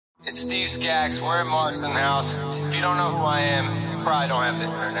It's Steve Skaggs. We're at Marsten House. If you don't know who I am, you probably don't have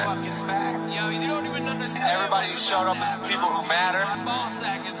the internet. Fucking back. Yo, you don't even understand. Everybody who showed up is the people who matter. My ball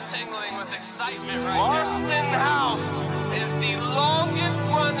sack is tingling with excitement right Marsten House is the longest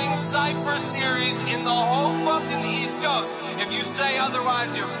running cypher series in the whole fucking East Coast. If you say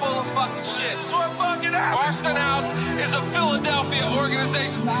otherwise, you're full of fucking shit. That's what fucking happened. Marsten House is a Philadelphia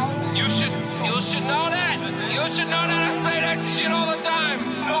organization. You should know that. You should know that. I say that shit all the time.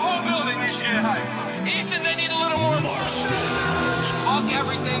 The whole building needs to get hyped. Ethan, they need a little more Fuck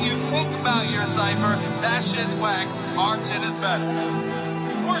everything you think about your cypher. That shit's whack. Our shit is better.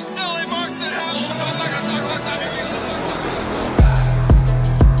 We're still in Marsten House, so I'm not gonna talk about cypher.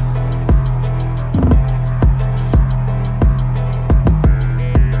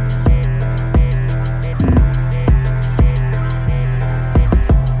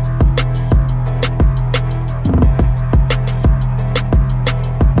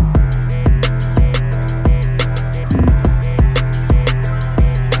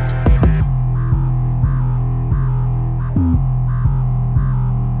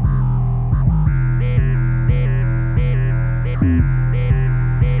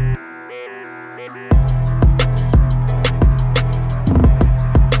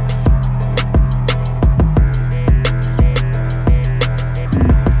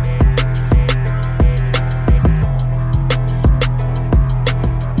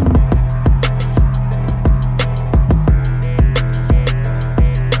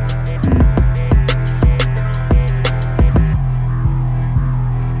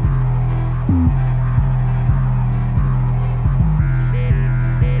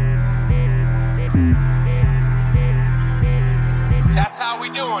 That's how we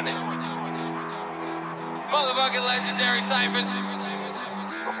doing it. Motherfucking legendary cyphers.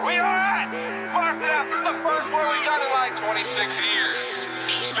 We are at Marsten House. This is the first one we've done in like 26 years.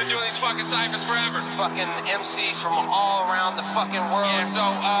 We've been doing these fucking cyphers forever. Fucking MCs from all around the fucking world. Yeah, so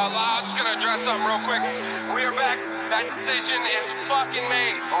I'm just gonna address something real quick. We are back. That decision is fucking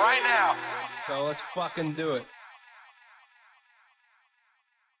made right now. So let's fucking do it.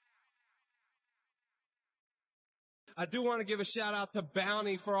 I do want to give a shout out to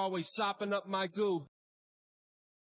Bounty for always sopping up my goo.